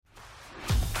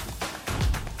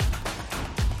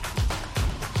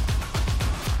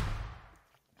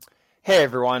Hey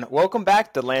everyone, welcome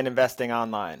back to Land Investing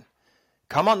Online.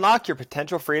 Come unlock your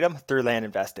potential freedom through land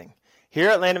investing.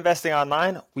 Here at Land Investing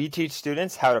Online, we teach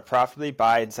students how to profitably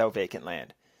buy and sell vacant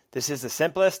land. This is the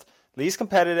simplest, least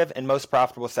competitive, and most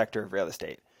profitable sector of real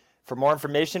estate. For more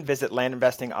information, visit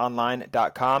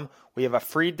landinvestingonline.com. We have a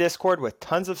free Discord with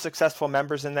tons of successful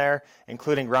members in there,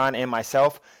 including Ron and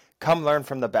myself. Come learn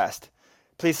from the best.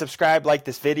 Please subscribe, like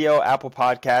this video, Apple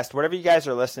Podcast, whatever you guys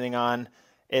are listening on.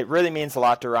 It really means a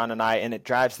lot to Ron and I, and it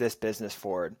drives this business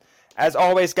forward. As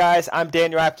always, guys, I'm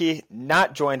Daniel Apke,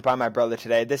 not joined by my brother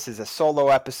today. This is a solo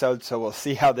episode, so we'll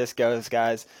see how this goes,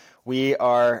 guys. We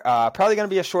are probably going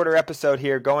to be a shorter episode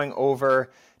here, going over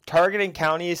targeting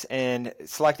counties and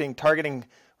targeting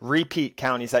repeat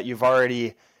counties that you've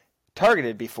already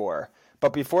targeted before.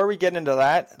 But before we get into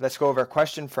that, let's go over a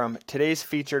question from today's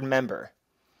featured member.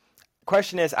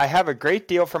 Question is, I have a great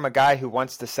deal from a guy who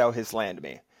wants to sell his land to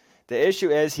me. The issue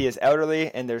is he is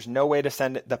elderly and there's no way to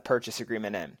send the purchase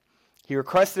agreement in. He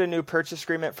requested a new purchase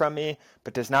agreement from me,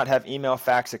 but does not have email,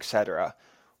 fax, etc.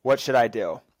 What should I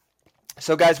do?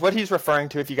 So guys, what he's referring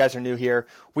to, if you guys are new here,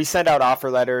 we send out offer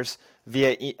letters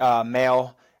via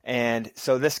mail. And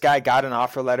so this guy got an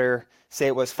offer letter, say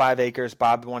it was 5 acres.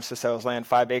 Bob wants to sell his land,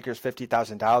 5 acres,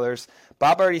 $50,000.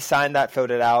 Bob already signed that,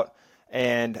 filled it out.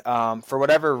 And for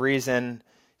whatever reason,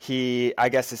 he, I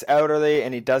guess, is elderly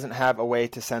and he doesn't have a way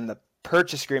to send the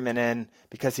purchase agreement in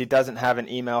because he doesn't have an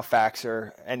email, fax,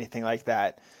 or anything like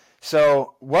that.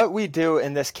 So what we do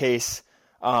in this case,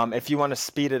 if you want to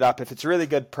speed it up, if it's really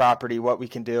good property, what we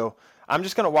can do, I'm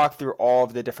just going to walk through all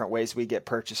of the different ways we get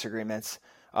purchase agreements.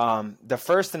 The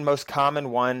first and most common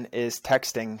one is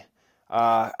texting.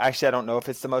 Actually, I don't know if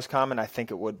it's the most common. I think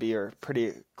it would be, or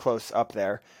pretty close up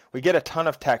there. We get a ton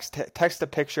of text. Text a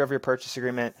picture of your purchase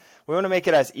agreement. We want to make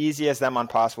it as easy as them on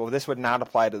possible. This would not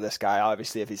apply to this guy,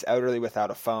 obviously, if he's elderly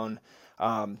without a phone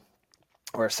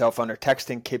or a cell phone or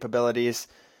texting capabilities.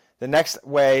 The next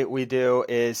way we do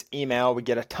is email. We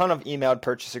get a ton of emailed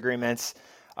purchase agreements,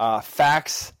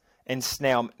 fax, and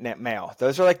snail mail.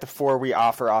 Those are like the 4 we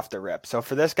offer off the rip. So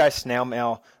for this guy, snail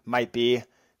mail might be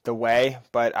the way,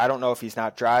 but I don't know if he's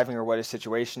not driving or what his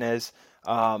situation is.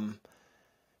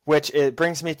 Which it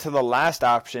brings me to the last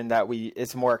option that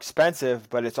it's more expensive,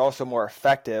 but it's also more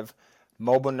effective.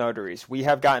 Mobile notaries. We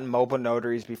have gotten mobile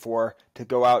notaries before to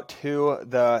go out to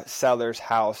the seller's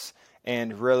house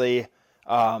and really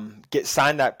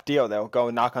sign that deal. They'll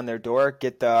go knock on their door,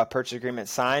 get the purchase agreement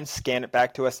signed, scan it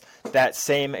back to us that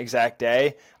same exact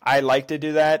day. I like to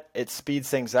do that. It speeds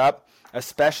things up.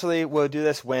 Especially we'll do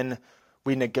this when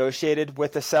we negotiated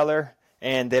with the seller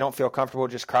and they don't feel comfortable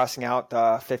just crossing out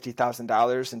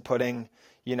 $50,000 and putting,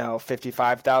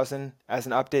 $55,000 as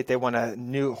an update. They want a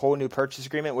whole new purchase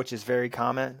agreement, which is very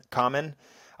common.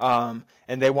 And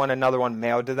they want another one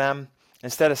mailed to them.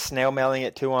 Instead of snail mailing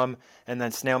it to them and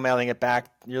then snail mailing it back,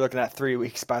 you're looking at 3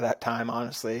 weeks by that time,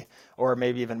 honestly, or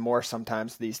maybe even more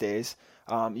sometimes these days.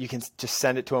 You can just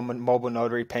send it to them, mobile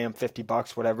notary, pay them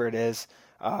 $50, whatever it is.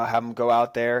 Have them go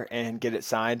out there and get it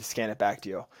signed, scan it back to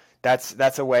you.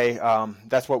 That's a way.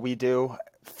 That's what we do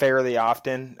fairly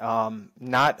often.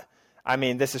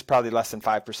 This is probably less than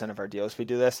 5% of our deals we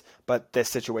do this, but this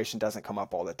situation doesn't come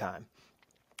up all the time.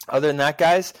 Other than that,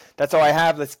 guys, that's all I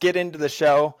have. Let's get into the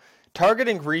show.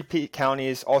 Targeting repeat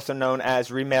counties, also known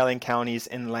as remailing counties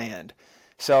in land.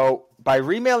 So by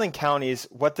remailing counties,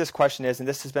 what this question is, and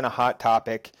this has been a hot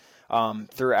topic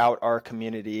throughout our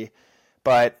community,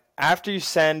 but after you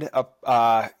send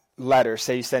a letter,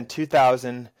 say you send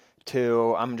 2,000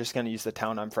 to, I'm just going to use the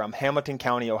town I'm from, Hamilton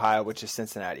County, Ohio, which is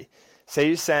Cincinnati. Say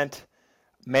you sent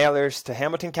mailers to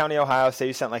Hamilton County, Ohio. Say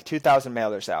you sent like 2,000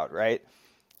 mailers out, right?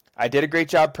 I did a great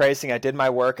job pricing. I did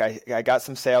my work. I got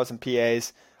some sales and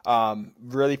PAs,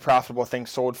 really profitable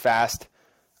things, sold fast,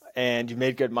 and you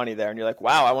made good money there. And you're like,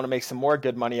 wow, I want to make some more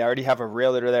good money. I already have a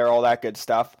realtor there, all that good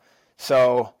stuff.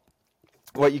 So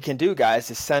what you can do, guys,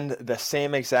 is send the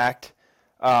same exact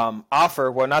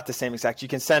offer. Well, not the same exact. You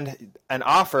can send an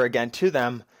offer again to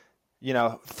them,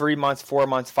 3 months, 4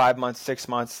 months, 5 months, 6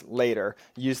 months later.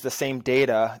 Use the same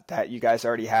data that you guys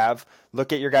already have.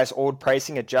 Look at your guys' old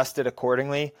pricing, adjust it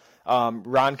accordingly.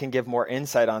 Ron can give more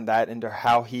insight on that into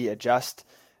how he adjusts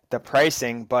the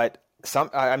pricing. But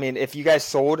if you guys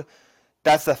sold,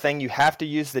 that's the thing. You have to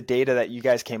use the data that you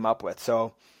guys came up with.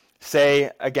 So say,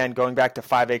 again, going back to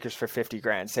 5 acres for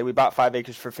 $50,000. Say we bought 5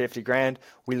 acres for $50,000.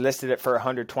 We listed it for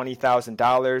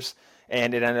 $120,000,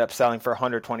 and it ended up selling for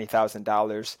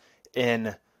 $120,000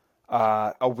 in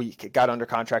a week. It got under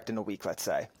contract in a week, let's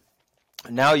say.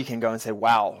 Now you can go and say,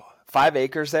 wow, 5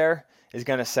 acres there is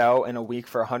going to sell in a week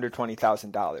for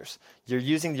 $120,000. You're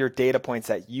using your data points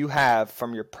that you have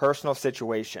from your personal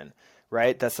situation.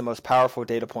 right? That's the most powerful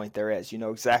data point there is. You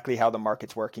know exactly how the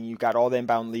market's working. You got all the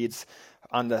inbound leads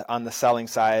on the selling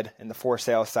side and the for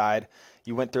sale side.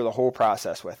 You went through the whole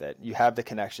process with it. You have the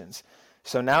connections.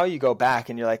 So now you go back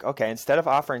and you're like, okay, instead of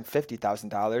offering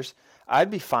 $50,000,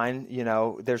 I'd be fine. You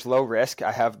know, there's low risk.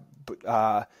 I have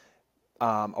a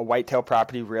whitetail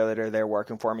property realtor there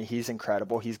working for me. He's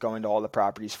incredible. He's going to all the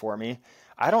properties for me.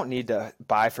 I don't need to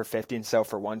buy for 50 and sell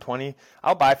for 120.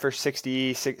 I'll buy for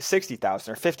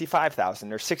 60,000 or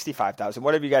 55,000 or 65,000,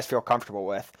 whatever you guys feel comfortable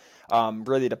with.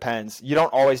 Really depends. You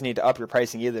don't always need to up your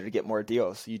pricing either to get more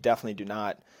deals. You definitely do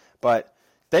not. But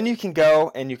then you can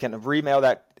go and you can remail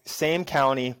that same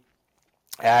county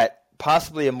at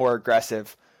possibly a more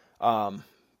aggressive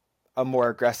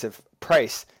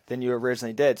price than you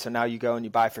originally did. So now you go and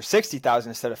you buy for 60,000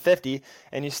 instead of 50,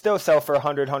 and you still sell for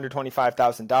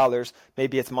 $125,000.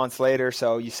 Maybe it's months later,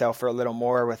 so you sell for a little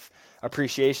more with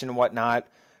appreciation and whatnot.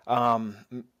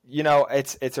 You know,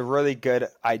 it's a really good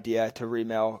idea to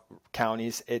remail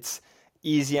counties. It's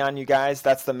easy on you guys.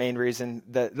 That's the main reason.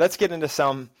 Let's get into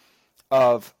some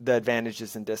of the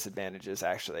advantages and disadvantages,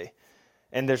 actually.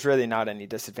 And there's really not any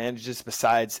disadvantages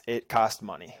besides it costs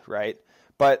money, right?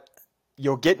 But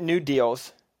you'll get new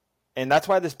deals, and that's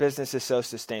why this business is so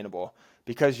sustainable,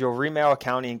 because you'll remail a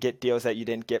county and get deals that you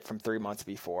didn't get from 3 months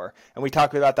before. And we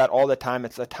talk about that all the time.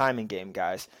 It's a timing game,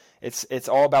 guys. It's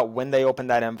all about when they open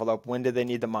that envelope, when did they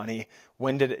need the money,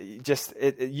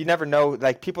 you never know.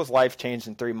 Like, people's life changed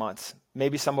in 3 months.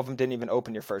 Maybe some of them didn't even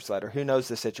open your first letter. Who knows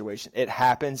the situation? It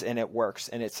happens, and it works,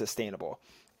 and it's sustainable.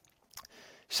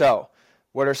 So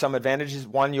what are some advantages?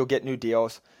 1, you'll get new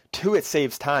deals. 2, it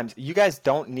saves time. You guys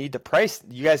don't need to price.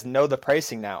 You guys know the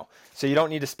pricing now. So you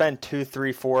don't need to spend 2,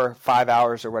 3, 4, 5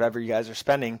 hours or whatever you guys are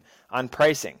spending on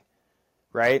pricing,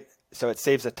 right? So it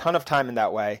saves a ton of time in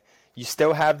that way. You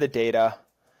still have the data,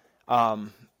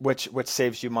 which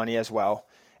saves you money as well.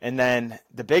 And then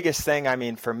the biggest thing, I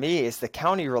mean, for me, is the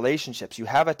county relationships. You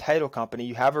have a title company.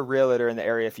 You have a realtor in the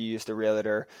area if you use the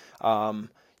realtor.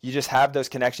 You just have those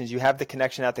connections. You have the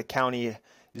connection at the county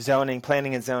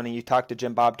planning and zoning. You talk to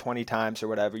Jim Bob 20 times or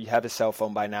whatever. You have his cell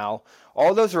phone by now.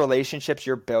 All those relationships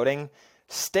you're building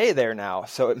stay there now.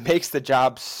 So it makes the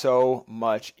job so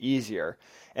much easier.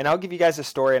 And I'll give you guys a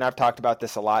story, and I've talked about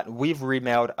this a lot. We've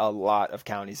remailed a lot of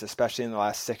counties, especially in the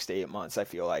last 6 to 8 months, I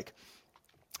feel like.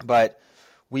 But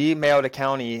we mailed a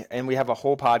county, and we have a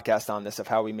whole podcast on this of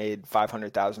how we made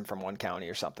 $500,000 from one county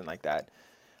or something like that.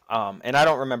 And I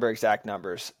don't remember exact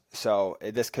numbers, so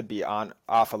this could be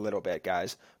off a little bit,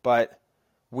 guys. But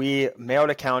we mailed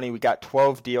a county. We got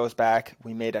 12 deals back.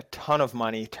 We made a ton of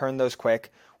money, turned those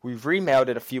quick. We remailed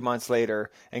it a few months later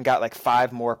and got like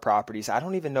 5 more properties. I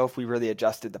don't even know if we really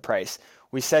adjusted the price.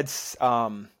 We said,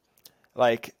 I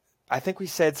think we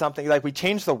said something like we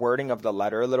changed the wording of the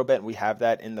letter a little bit, and we have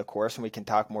that in the course, and we can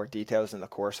talk more details in the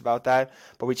course about that.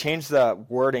 But we changed the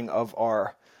wording of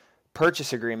our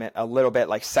purchase agreement a little bit,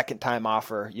 like second time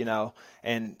offer, you know,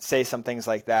 and say some things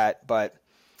like that. But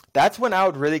that's when I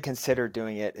would really consider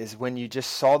doing it, is when you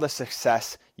just saw the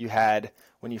success you had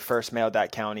when you first mailed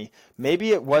that county.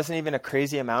 Maybe it wasn't even a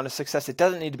crazy amount of success. It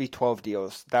doesn't need to be 12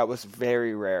 deals. That was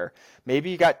very rare. Maybe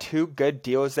you got 2 good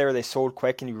deals there. They sold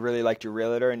quick and you really liked your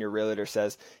realtor, and your realtor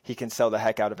says he can sell the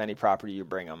heck out of any property you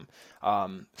bring him.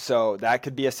 So that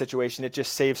could be a situation. It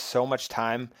just saves so much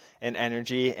time and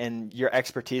energy and your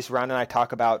expertise. Ron and I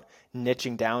talk about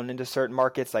niching down into certain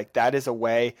markets. Like, that is a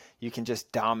way you can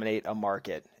just dominate a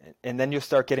market. And then you'll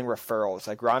start getting referrals.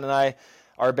 Like, Ron and I,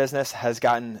 our business has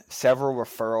gotten several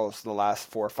referrals the last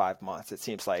 4 or 5 months, it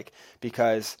seems like,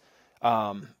 because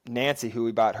Nancy, who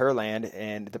we bought her land,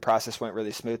 and the process went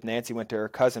really smooth. Nancy went to her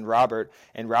cousin Robert,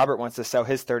 and Robert wants to sell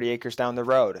his 30 acres down the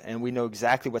road. And we know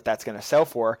exactly what that's going to sell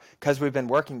for because we've been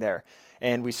working there.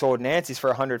 And we sold Nancy's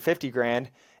for $150,000,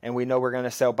 and we know we're going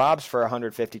to sell Bob's for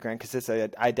 $150,000 because it's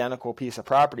an identical piece of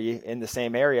property in the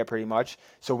same area pretty much.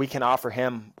 So we can offer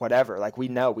him whatever. Like, we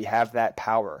know we have that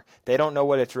power. They don't know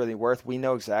what it's really worth. We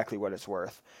know exactly what it's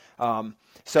worth.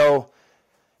 So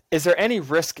is there any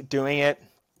risk doing it?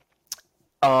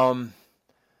 So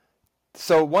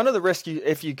one of the risks,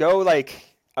 if you go like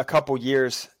a couple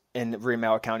years in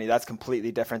Remail County, that's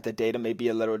completely different. The data may be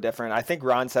a little different. I think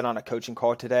Ron said on a coaching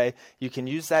call today, you can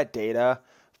use that data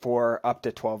for up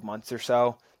to 12 months or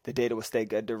so. The data will stay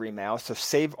good to remail. So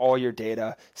save all your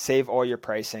data, save all your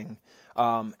pricing.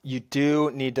 You do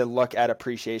need to look at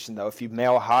appreciation though. If you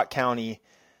mail a hot county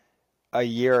a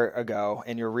year ago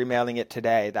and you're remailing it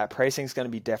today, that pricing is going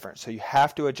to be different. So you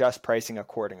have to adjust pricing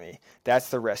accordingly. That's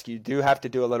the risk. You do have to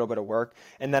do a little bit of work.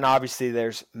 And then obviously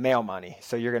there's mail money.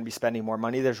 So you're going to be spending more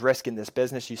money. There's risk in this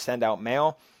business. You send out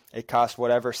mail. It costs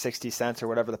whatever, 60 cents or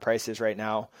whatever the price is right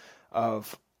now.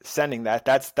 of sending that.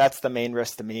 That's the main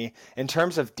risk to me. In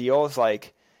terms of deals,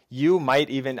 like you might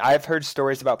even, I've heard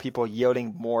stories about people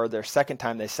yielding more their second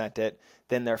time they sent it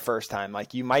than their first time.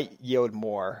 Like you might yield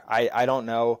more. I don't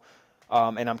know.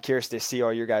 And I'm curious to see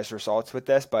all your guys' results with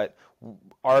this, but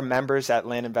our members at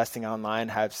Land Investing Online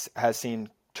has seen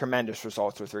tremendous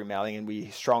results with remailing, and we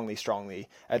strongly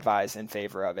advise in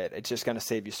favor of it. It's just going to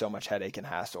save you so much headache and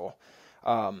hassle.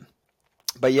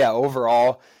 But yeah,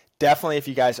 overall, definitely if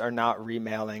you guys are not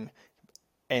remailing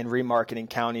and remarketing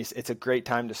counties, it's a great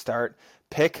time to start.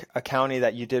 Pick a county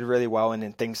that you did really well in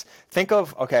and things.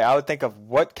 I would think of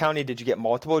what county did you get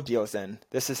multiple deals in?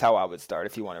 This is how I would start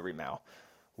if you want to remail.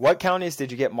 What counties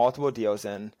did you get multiple deals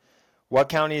in? What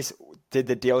counties did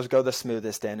the deals go the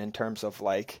smoothest in terms of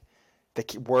like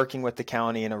working with the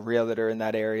county and a realtor in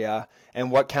that area?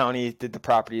 And what county did the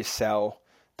properties sell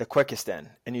the quickest in?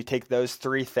 And you take those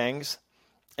three things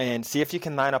and see if you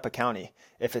can line up a county.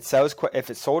 If it sells quick, if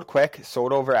it's sold quick,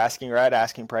 sold over asking or at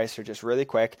asking price, or just really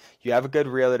quick, you have a good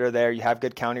realtor there, you have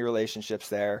good county relationships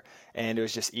there, and it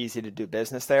was just easy to do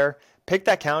business there. Pick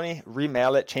that county,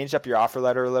 remail it, change up your offer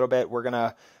letter a little bit. We're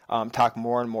gonna talk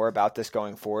more and more about this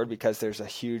going forward because there's a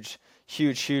huge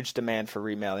demand for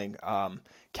remailing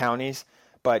counties.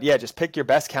 But yeah, just pick your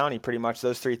best county. Pretty much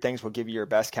those three things will give you your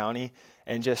best county,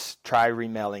 and just try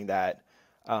remailing that.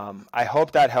 I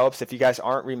hope that helps. If you guys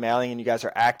aren't remailing and you guys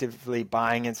are actively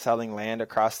buying and selling land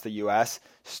across the U.S.,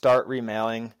 start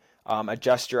remailing.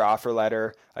 Adjust your offer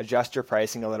letter, adjust your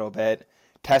pricing a little bit,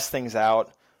 test things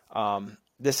out.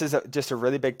 This is just a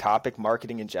really big topic,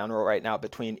 marketing in general right now,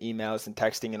 between emails and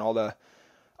texting and all the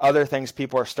other things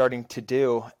people are starting to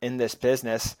do in this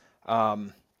business.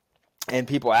 And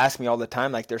people ask me all the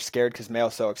time, like they're scared because mail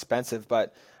is so expensive.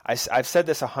 But I've said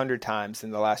this 100 times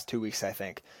in the last 2 weeks, I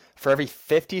think. For every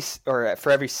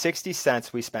 60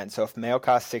 cents we spend, so if mail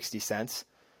costs 60 cents,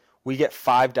 we get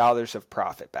 $5 of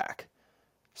profit back.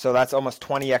 So that's almost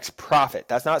 20x profit.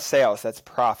 That's not sales, that's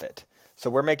profit.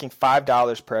 So we're making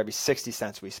 $5 per every 60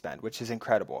 cents we spend, which is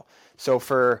incredible. So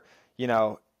for,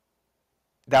 that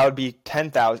would be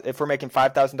 $10,000. If we're making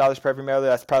 $5,000 per every mailer,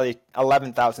 that's probably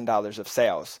 $11,000 of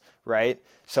sales, right?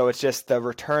 So it's just the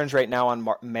returns right now on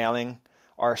mailing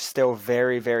are still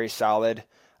very, very solid.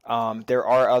 There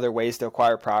are other ways to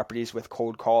acquire properties with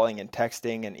cold calling and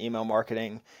texting and email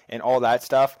marketing and all that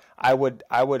stuff. I would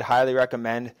highly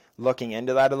recommend looking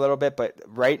into that a little bit. But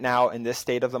right now in this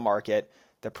state of the market,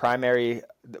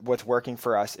 what's working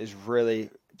for us is really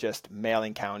just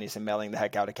mailing counties and mailing the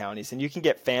heck out of counties. And you can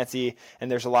get fancy, and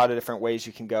there's a lot of different ways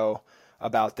you can go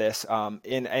about this.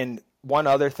 And one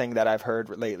other thing that I've heard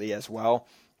lately as well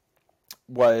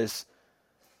was,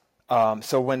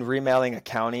 so when remailing a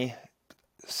county,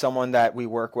 someone that we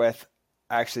work with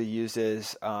actually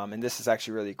uses, and this is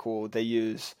actually really cool, they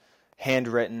use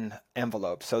handwritten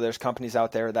envelopes. So there's companies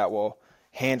out there that will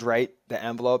handwrite the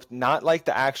envelope, not like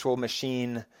the actual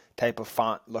machine type of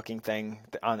font looking thing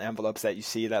on envelopes that you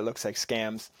see that looks like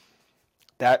scams.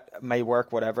 That may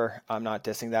work, whatever. I'm not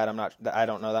dissing that. I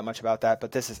don't know that much about that,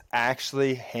 but this is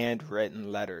actually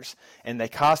handwritten letters, and they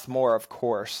cost more, of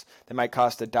course. They might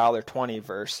cost $1.20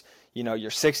 versus,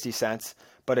 your 60 cents.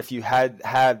 But if you had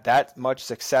that much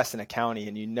success in a county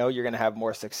and you're going to have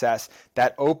more success,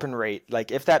 that open rate,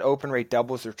 like if that open rate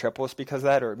doubles or triples because of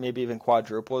that, or maybe even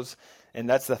quadruples, and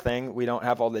that's the thing, we don't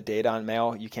have all the data on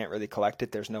mail. You can't really collect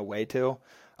it. There's no way to,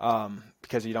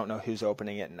 because you don't know who's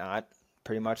opening it and not.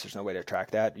 Pretty much there's no way to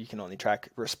track that. You can only track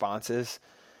responses.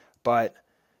 But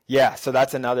yeah, so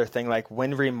that's another thing. Like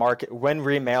when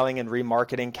remailing and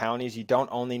remarketing counties, you don't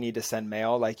only need to send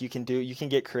mail. Like you can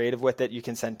get creative with it. You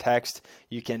can send text.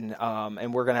 You can,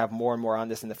 and we're going to have more and more on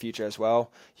this in the future as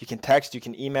well. You can text, you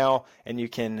can email, and you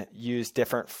can use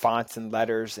different fonts and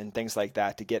letters and things like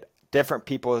that to get different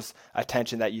people's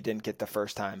attention that you didn't get the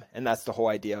first time. And that's the whole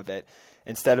idea of it.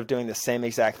 Instead of doing the same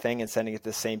exact thing and sending it to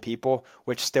the same people,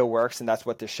 which still works, and that's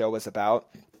what this show was about,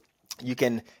 you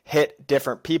can hit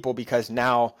different people because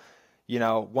now,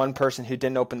 one person who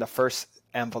didn't open the first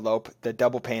envelope, the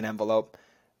double pane envelope,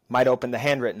 might open the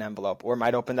handwritten envelope, or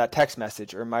might open that text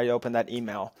message, or might open that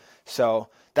email. So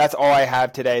that's all I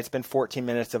have today. It's been 14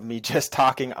 minutes of me just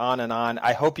talking on and on.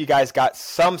 I hope you guys got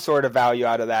some sort of value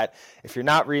out of that. If you're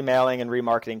not remailing and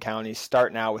remarketing counties,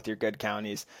 start now with your good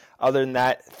counties. Other than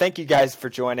that, thank you guys for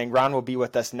joining. Ron will be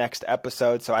with us next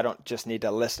episode, so I don't just need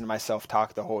to listen to myself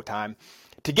talk the whole time.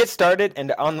 To get started and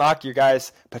to unlock your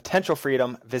guys' potential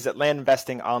freedom, visit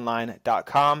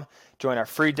landinvestingonline.com. Join our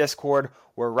free Discord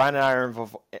where Ron and I are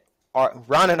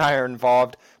Ron and I are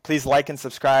involved. Please like and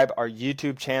subscribe our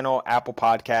YouTube channel, Apple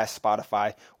Podcasts,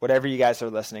 Spotify, whatever you guys are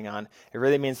listening on. It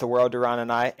really means the world to Ron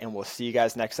and I, and we'll see you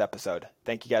guys next episode.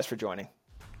 Thank you guys for joining.